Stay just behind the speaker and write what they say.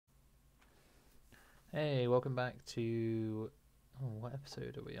Hey, welcome back to. Oh, what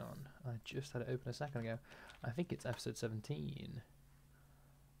episode are we on? I just had it open a second ago. I think it's episode 17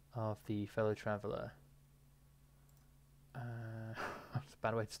 of the Fellow Traveller. That's a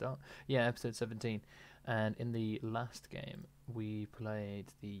bad way to start. Yeah, episode 17. And in the last game, we played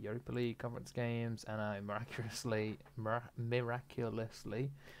the Europa League conference games, and I miraculously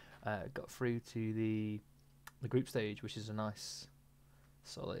got through to the group stage, which is a nice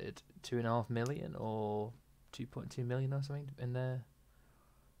solid 2.5 million or 2.2 million or something in the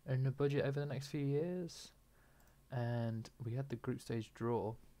budget over the next few years. And we had the group stage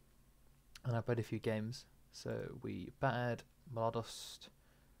draw, and I played a few games. So we battered Mladost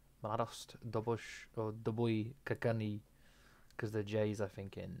Dobush or Doboj Kakani, because the J's I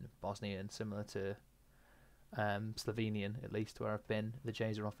think in Bosnian similar to Slovenian, at least where I've been. The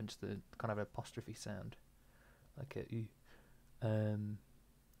J's are often just the kind of apostrophe sound, like a U.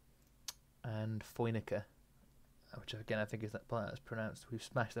 And Foynica, which again I think is that player that's pronounced. We've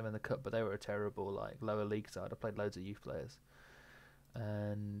smashed them in the cup, but they were a terrible lower league side. I played loads of youth players,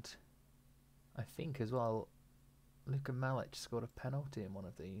 and I think as well, Luka Malic scored a penalty in one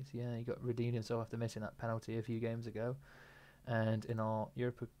of these. Yeah, he got redeemed himself after missing that penalty a few games ago. And in our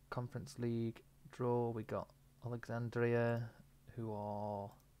Europa Conference League draw, we got Alexandria, who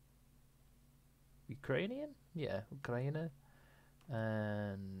are Ukrainian. Yeah, Ukraine,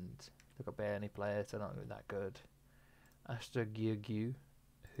 and they've got barely any players. They're not really that good. Astra Giurgiu,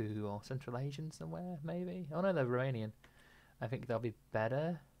 who are Central Asian somewhere, maybe. Oh no, they're Romanian. I think they'll be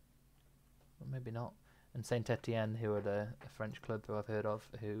better, or maybe not. And Saint Etienne, who are a French club who I've heard of,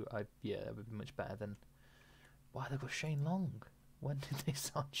 who would be much better than. Wow, they've got Shane Long. When did they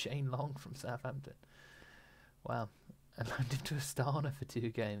sign Shane Long from Southampton? Wow, and landed into Astana for 2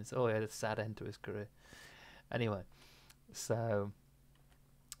 games. Oh, he had a sad end to his career. Anyway, so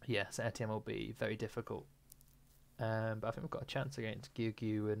yeah, Saint Etienne will be very difficult. But I think we've got a chance against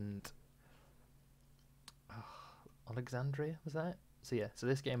Giurgiu and Alexandria, was that? So yeah, so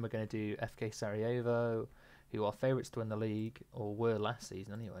this game we're going to do FK Sarajevo, who are favourites to win the league, or were last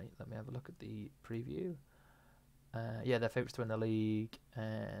season anyway. Let me have a look at the preview. Yeah, they're favourites to win the league,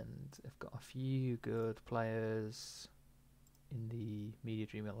 and they've got a few good players in the Media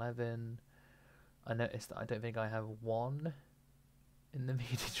Dream 11. I noticed that I don't think I have one in the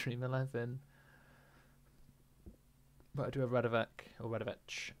Media Dream 11. But I do have Radovac,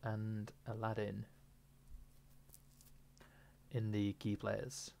 and Aladdin in the key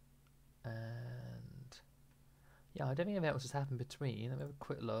players. And yeah, I don't think anything else has happened between. Let me have a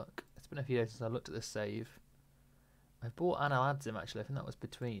quick look. It's been a few days since I looked at the save. I bought Analadzim actually. I think that was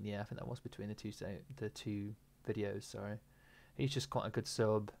between. Yeah, I think that was between the two videos. Sorry, he's just quite a good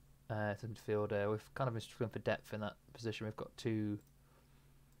sub. As a midfielder. We've kind of been struggling for depth in that position. We've got 2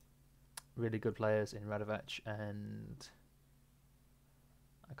 really good players in Radovac and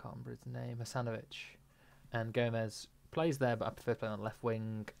I can't remember his name, Hasanovic, and Gomez plays there, but I prefer playing on the left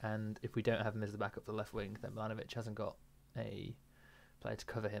wing. And if we don't have him as the backup for the left wing, then Milanovic hasn't got a player to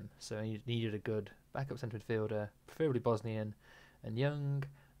cover him. So he needed a good backup centre midfielder, preferably Bosnian and young,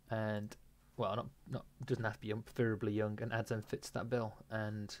 and well, not doesn't have to be young, preferably young, and Adzem fits that bill,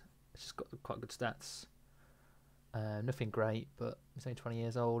 and it's just got quite good stats. Nothing great, but he's only 20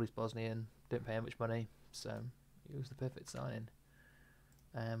 years old. He's Bosnian. Didn't pay him much money, so he was the perfect signing.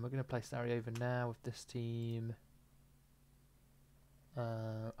 And we're going to play Sarajevo now with this team.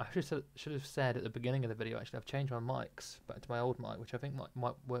 I should have said at the beginning of the video. Actually, I've changed my mics back to my old mic, which I think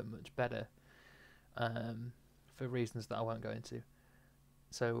might work much better, for reasons that I won't go into.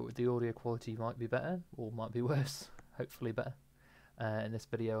 So the audio quality might be better or might be worse. Hopefully better in this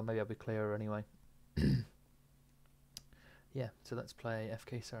video. Maybe I'll be clearer anyway. Yeah, so let's play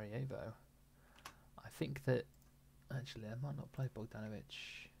FK Sarajevo. I think that actually I might not play Bogdanovic.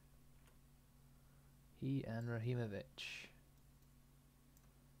 He and Rahimovic.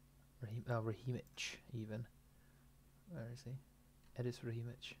 Rahimic even. Where is he? Edis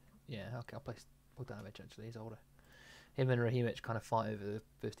Rahimic. Yeah, okay, I'll play Bogdanovic actually, he's older. Him and Rahimic kind of fight over the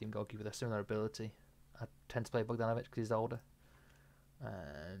first team goalkeeper. They're similar ability. I tend to play Bogdanovic because he's older.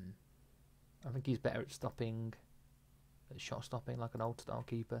 I think he's better at stopping, shot stopping like an old style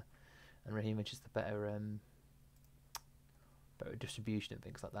keeper, and Rahimic is the better distribution and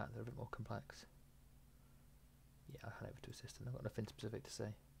things like that. They're a bit more complex. Yeah, I hand over to assistant. I've got nothing specific to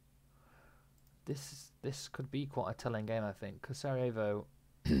say. This could be quite a telling game, I think, because Sarajevo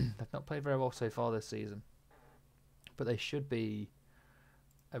they've not played very well so far this season, but they should be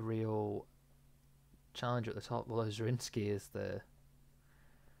a real challenger at the top. Although Zrinski is the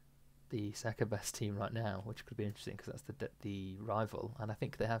second best team right now, which could be interesting because that's the rival, and I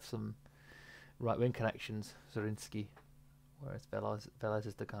think they have some right wing connections, Zorinsky, whereas Velez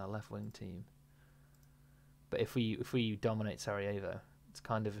is the kind of left wing team. But if we dominate Sarajevo, it's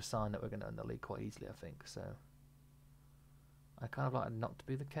kind of a sign that we're going to win the league quite easily, I think. So I kind of like it not to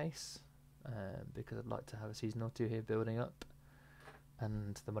be the case, because I'd like to have a season or two here building up,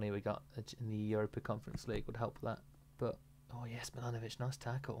 and the money we got in the Europa Conference League would help that. But oh yes, Milanovic, nice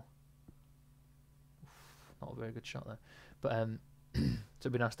tackle. Oof, not a very good shot though. But so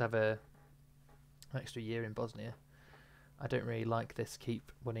it'd be nice to have an extra year in Bosnia. I don't really like this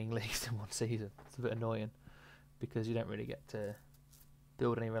keep winning leagues in one season. It's a bit annoying, because you don't really get to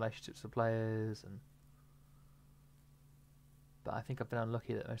build any relationships with players. But I think I've been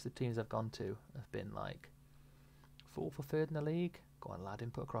unlucky that most of the teams I've gone to have been like 4th or 3rd in the league. Go on,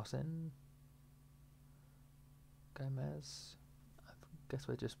 Ladin, put a cross in. Gomez. I guess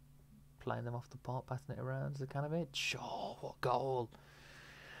we're just playing them off the park, passing it around. Zakanovic. Oh, what goal!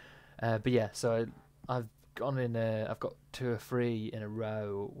 But yeah, so I've gone in. I've got 2 or 3 in a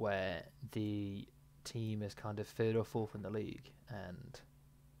row where the team is kind of 3rd or 4th in the league, and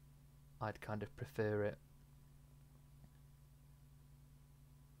I'd kind of prefer it.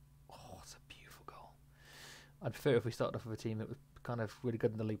 Oh, it's a beautiful goal. I'd prefer if we started off with a team that was kind of really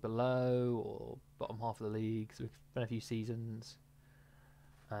good in the league below, or bottom half of the league, so we've been a few seasons.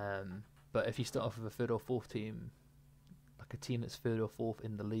 But if you start off with a 3rd or 4th team, like a team that's 3rd or 4th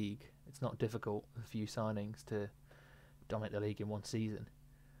in the league, it's not difficult with a few signings to dominate the league in one season,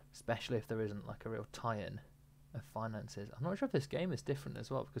 especially if there isn't like a real tie-in of finances. I'm not sure if this game is different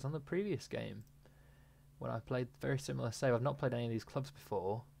as well, because on the previous game, when I played very similar save, I've not played any of these clubs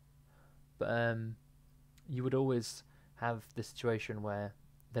before, but you would always have this situation where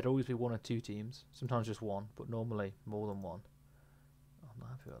there'd always be 1 or 2 teams, sometimes just 1, but normally more than 1. I'm not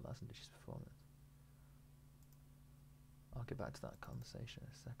happy with Lazandic's performance. I'll get back to that conversation in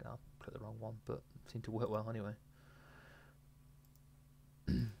a second. I'll click the wrong one, but it seemed to work well anyway.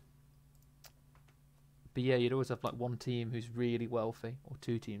 But yeah, you'd always have like 1 team who's really wealthy, or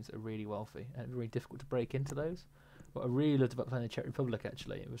 2 teams that are really wealthy, and it's really difficult to break into those. What I really loved about playing the Czech Republic,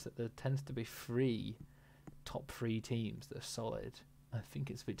 actually, it was that there tends to be 3 top 3 teams that are solid. I think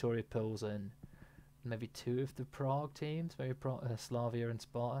it's Victoria Pilsen, maybe 2 of the Prague teams, maybe Slavia and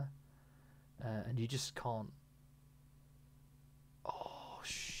Sparta, and you just can't. Oh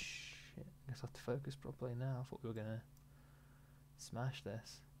shit! I guess I have to focus properly now. I thought we were gonna smash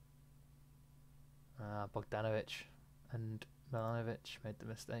this. Bogdanovic and Milanovic made the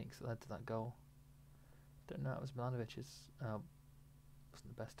mistakes that led to that goal. Don't know, it was Milanovic's. Wasn't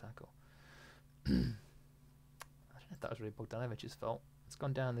the best tackle. I don't know if that was really Bogdanovic's fault. It's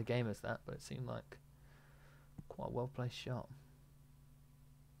gone down in the game as that, but it seemed like quite a well placed shot.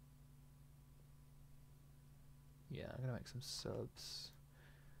 Yeah, I'm gonna make some subs.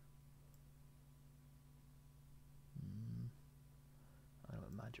 I know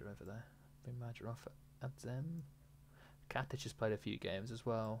Madger over there. Bring Madger off at them. Katic has played a few games as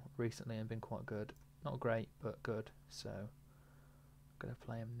well recently and been quite good. Not great, but good. So I'm gonna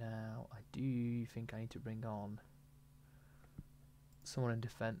play him now. I do think I need to bring on someone in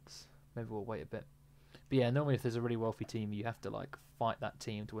defence. Maybe we'll wait a bit. But yeah, normally if there's a really wealthy team, you have to like fight that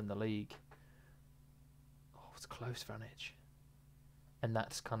team to win the league. Oh, it's close, Vranich. And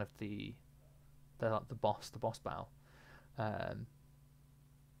that's kind of they're like the boss battle.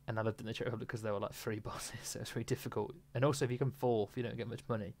 And I lived in the Czech Republic because there were like 3 bosses, so it's really difficult. And also, if you come 4th, you don't get much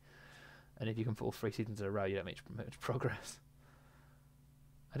money. And if you come 4th 3 seasons in a row, you don't make much progress.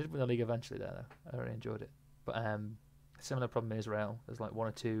 I did win the league eventually there, though. I really enjoyed it. But similar problem in Israel. There's like 1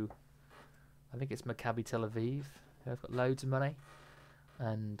 or 2. I think it's Maccabi Tel Aviv who have got loads of money.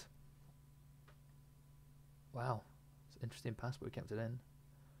 And wow, it's an interesting pass, but we kept it in.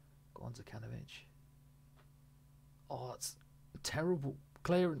 Go on, Zakanovic. Oh, that's terrible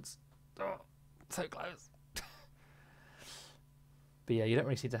clearance. Oh, so close. But yeah, you don't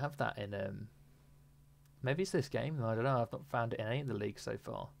really seem to have that in maybe it's this game, I don't know. I've not found it in any of the leagues so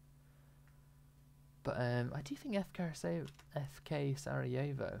far. But I do think FK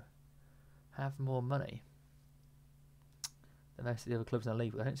Sarajevo have more money than most of the other clubs in the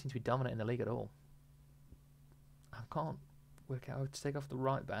league, but they don't seem to be dominating the league at all. I can't work out how to take off the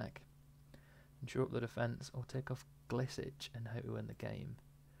right back and draw up the defence, or take off Glisic and hope we win the game.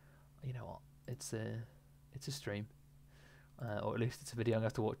 You know what? It's a stream, or at least it's a video I'm going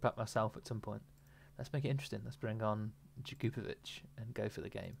to have to watch back myself at some point. Let's make it interesting. Let's bring on Jakupovic and go for the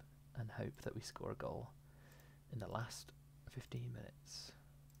game and hope that we score a goal in the last 15 minutes,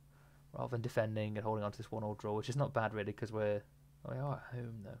 rather than defending and holding on to this 1-1 draw, which is not bad really, because we are at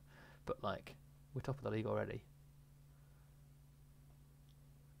home though. But like, we're top of the league already.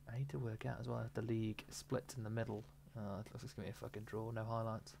 I need to work out as well if the league splits in the middle. It looks like it's going to be a fucking draw, no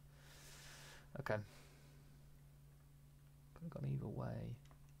highlights. Okay. Could have gone either way.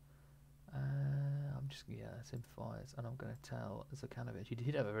 I'm just, yeah, sympathise, and I'm going to tell Zakanovic. He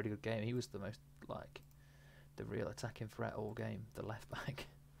did have a really good game. He was the most, like, the real attacking threat all game, the left back,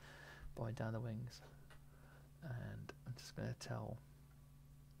 bombing down the wings. And I'm just going to tell.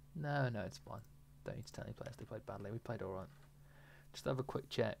 No, it's fine. Don't need to tell any players they played badly. We played alright. Just have a quick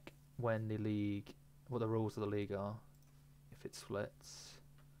check when the league, what the rules of the league are. If it splits.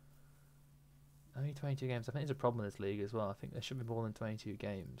 Only 22 games. I think there's a problem in this league as well. I think there should be more than 22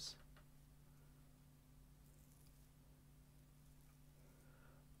 games.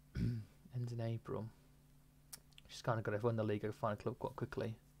 Ends in April. Just kind of got to win the league and find a club quite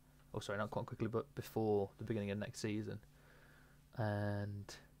quickly. Oh, sorry, not quite quickly, but before the beginning of next season.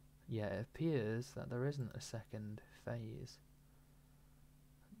 And yeah, it appears that there isn't a second phase.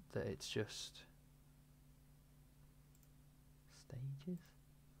 That it's just stages.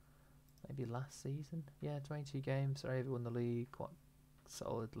 Maybe last season. Yeah, 22 games. Sarajevo won the league quite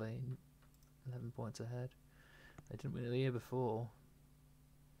solidly, 11 points ahead. They didn't win it the year before.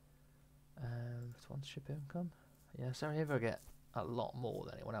 Sponsorship income. Yeah, Sarajevo get a lot more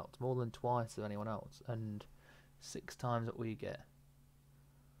than anyone else, more than twice of anyone else, and 6 times what we get.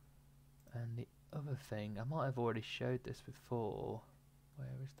 And the other thing, I might have already showed this before.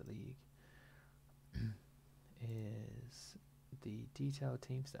 Where is the league? Is the detailed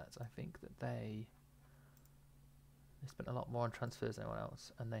team stats. I think that they spent a lot more on transfers than anyone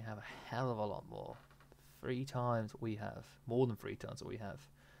else, and they have a hell of a lot more. 3 times what we have, more than 3 times what we have.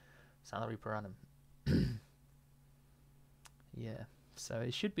 Salary per annum. Yeah, so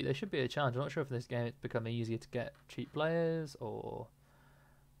there should be a challenge. I'm not sure if in this game it's become easier to get cheap players, or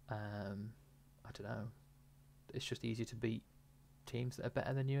I don't know. It's just easier to beat teams that are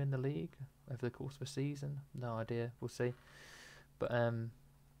better than you in the league over the course of a season. No idea. We'll see. But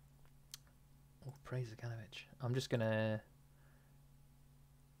praise Zakanovic. I'm just gonna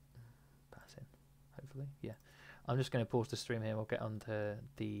pass in. Hopefully, yeah. I'm just gonna pause the stream here. We'll get on to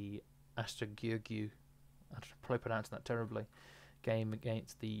the Astra Giurgiu. I'm probably pronouncing that terribly. Game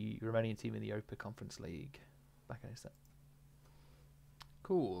against the Romanian team in the Europa Conference League. Back in a sec.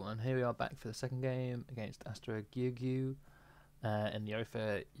 Cool, and here we are back for the second game against Astra Giurgiu in the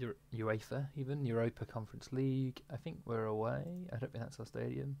Europa Conference League. I think we're away. I don't think that's our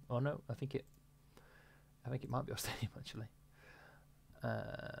stadium. Oh no, I think it might be our stadium actually.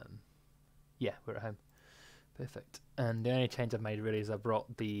 Yeah, we're at home. Perfect. And the only change I've made really is I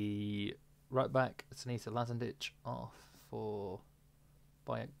brought the right back Sinisa Lazendic off for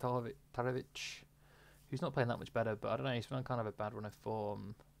Bajak Tarovic, who's not playing that much better, but I don't know, he's been on kind of a bad run of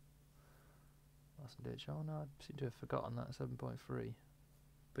form. Lazendic, oh no, I seem to have forgotten that 7.3.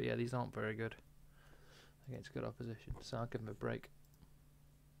 But yeah, these aren't very good against good opposition, so I'll give him a break.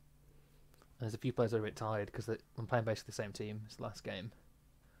 And there's a few players that are a bit tired because I'm playing basically the same team as the last game.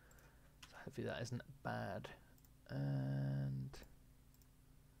 So hopefully that isn't bad. And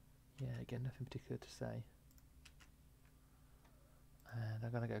yeah, again, nothing particular to say. And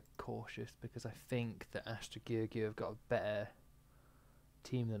I'm going to go cautious because I think that Astra Giurgiu have got a better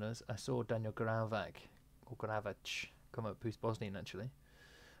team than us. I saw Daniel Gravovac come up, who's Bosnian actually.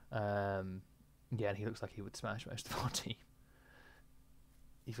 Yeah, and he looks like he would smash most of our team.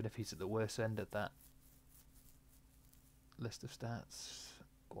 Even if he's at the worst end of that list of stats.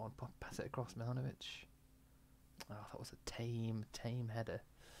 Go on, pass it across Milanovic. Oh, that was a tame header.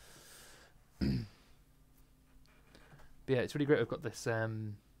 But yeah, it's really great we've got this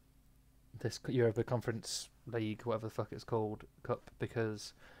this Europa Conference League, whatever the fuck it's called, cup,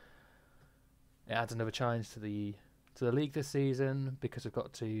 because it adds another challenge to the league this season, because we've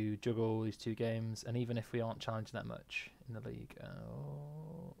got to juggle these 2 games, and even if we aren't challenging that much in the league,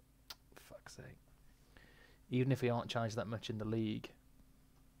 oh fuck's sake, even if we aren't challenging that much in the league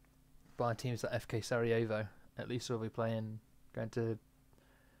by teams like FK Sarajevo, at least we'll be going to,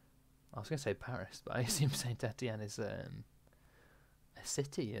 I was going to say Paris, but I assume Saint Etienne is a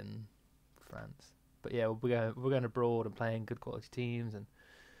city in France. But yeah, we're going abroad and playing good quality teams and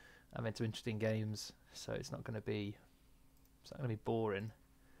having some interesting games. So it's not going to be boring.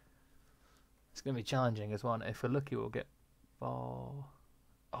 It's going to be challenging as well. If we're lucky, we'll get far.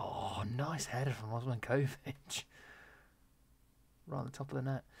 Oh, nice header from Osman Kovic, right on the top of the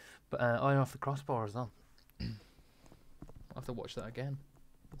net. But off the crossbar as well. I'll have to watch that again.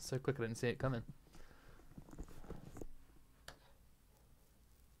 It's so quick I didn't see it coming.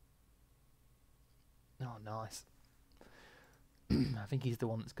 Oh, nice. I think he's the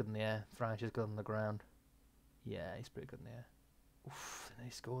one that's good in the air. Franch is good on the ground. Yeah, he's pretty good in the air. Oof,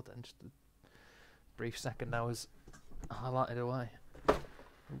 he scored then. Just a brief second I was highlighted away.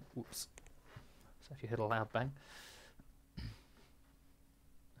 Whoops. So if you heard a loud bang.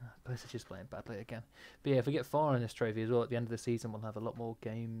 Perisic is playing badly again. But yeah, if we get far in this trophy as well, at the end of the season we'll have a lot more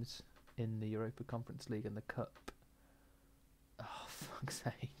games in the Europa Conference League and the Cup. Oh, fuck's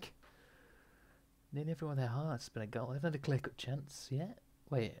sake. Nearly everyone their hearts has been a goal. They've had a clear-cut chance yet.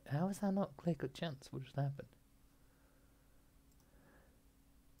 Wait, how is that not clear-cut chance? What just happened?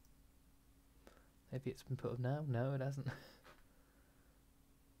 Maybe it's been put up now? No, it hasn't.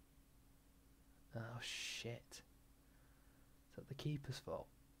 Oh, shit. Is that the keeper's fault?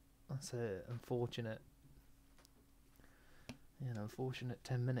 That's an unfortunate... Yeah, an unfortunate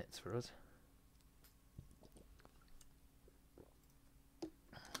 10 minutes for us.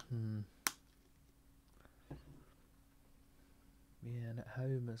 Yeah, and at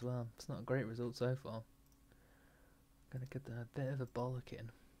home as well. It's not a great result so far. Gonna get a bit of a bollocking.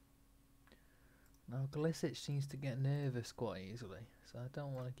 Now Glisic seems to get nervous quite easily, so I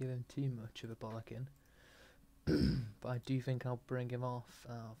don't want to give him too much of a bollocking. But I do think I'll bring him off.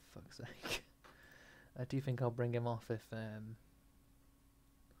 Oh, fuck's sake. I do think I'll bring him off if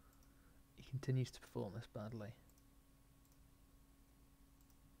he continues to perform this badly.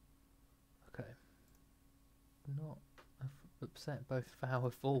 Okay. Not upset both of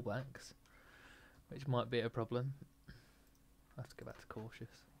our fullbacks, which might be a problem. I have to go back to cautious.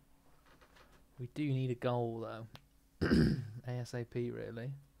 We do need a goal though. ASAP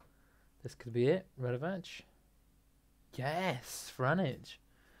really. This could be it. Radovac. Yes, Franic.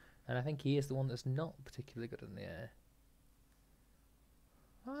 And I think he is the one that's not particularly good in the air.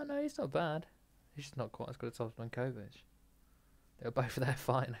 Oh no, he's not bad. He's just not quite as good as Tovnankovic. They were both there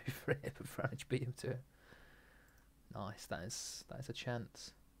fighting over it, but Franic beat him to it. Nice, that is a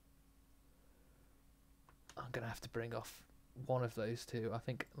chance. I'm going to have to bring off one of those two. I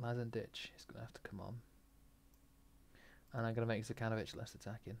think Lazendic is going to have to come on. And I'm going to make Zekanovic less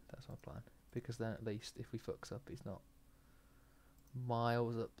attacking. That's my plan. Because then at least if we fucks up, he's not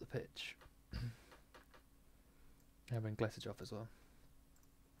miles up the pitch. I'll bring Glesic off as well.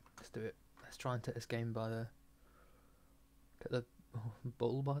 Let's do it. Let's try and take this game by the... Get the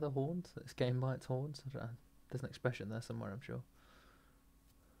bull by the horns. This game by its horns. I don't know. There's an expression there somewhere, I'm sure.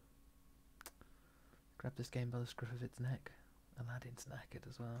 Grab this game by the scruff of its neck. Aladdin's knackered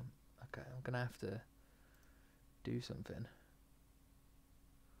as well. Okay, I'm going to have to do something.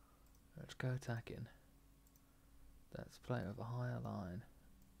 Let's go attacking. Let's play over a higher line,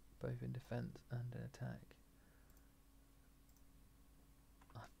 both in defence and in attack.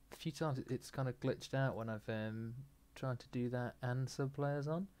 A few times it's kind of glitched out when I've tried to do that and sub players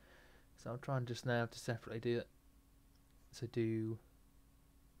on. So I'll try and just now to separately do it. So do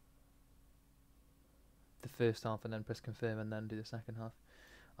the first half and then press confirm and then do the second half.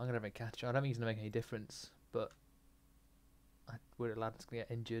 I'm going to have a catch. I don't think it's going to make any difference, but we're allowed to get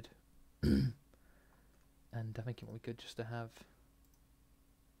injured. And I think it would be good just to have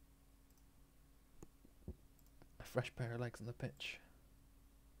a fresh pair of legs on the pitch.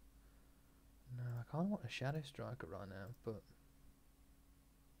 No, I kind of want a shadow striker right now, but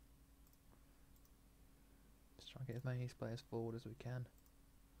let's try and get as many players forward as we can.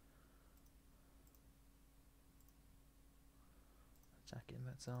 Attacking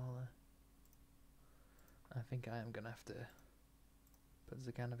Metzala. I think I am going to have to put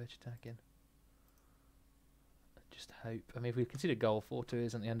Zekanovic attacking. Just hope. I mean, if we concede a goal, 4-2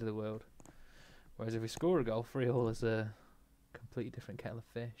 isn't the end of the world. Whereas if we score a goal, 3-3 is a completely different kettle of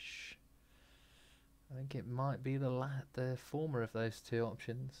fish. I think it might be the former of those two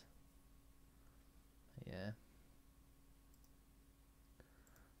options. Yeah.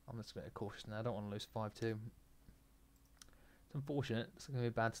 I'm just going to be cautious now. I don't want to lose 5-2. It's unfortunate. It's going to be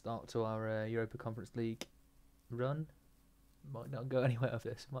a bad start to our Europa Conference League run. Might not go anywhere with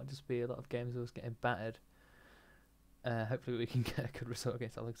this. It might just be a lot of games of us getting battered. Hopefully we can get a good result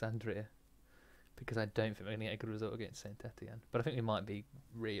against Alexandria, because I don't think we're going to get a good result against Saint Etienne. But I think we might be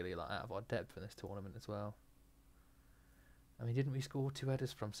really out of our depth in this tournament as well. I mean, didn't we score 2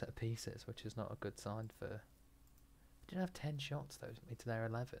 headers from set pieces, which is not a good sign for... We didn't have 10 shots though to their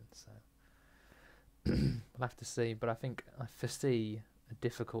 11, so we'll have to see. But I think I foresee a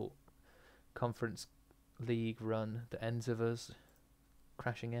difficult Conference League run that ends with us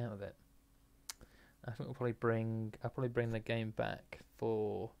crashing out of it. I think I'll probably bring the game back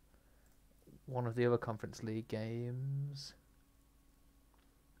for one of the other Conference League games.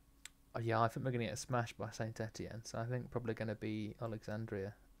 Oh, yeah, I think we're going to get smashed by Saint Etienne, so I think probably going to be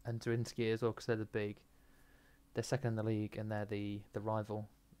Alexandria and Zrinski as well, because they're second in the league and they're the rival.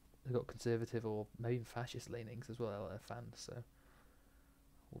 They've got conservative or maybe even fascist leanings as well, their fans. So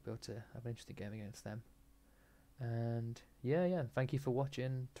we'll be able to have an interesting game against them. And yeah, thank you for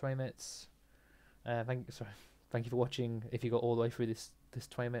watching, Toymates. Thank you for watching if you got all the way through this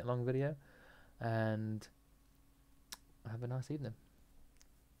 20-minute long video, and have a nice evening.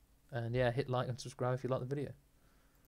 And yeah, hit like and subscribe if you like the video.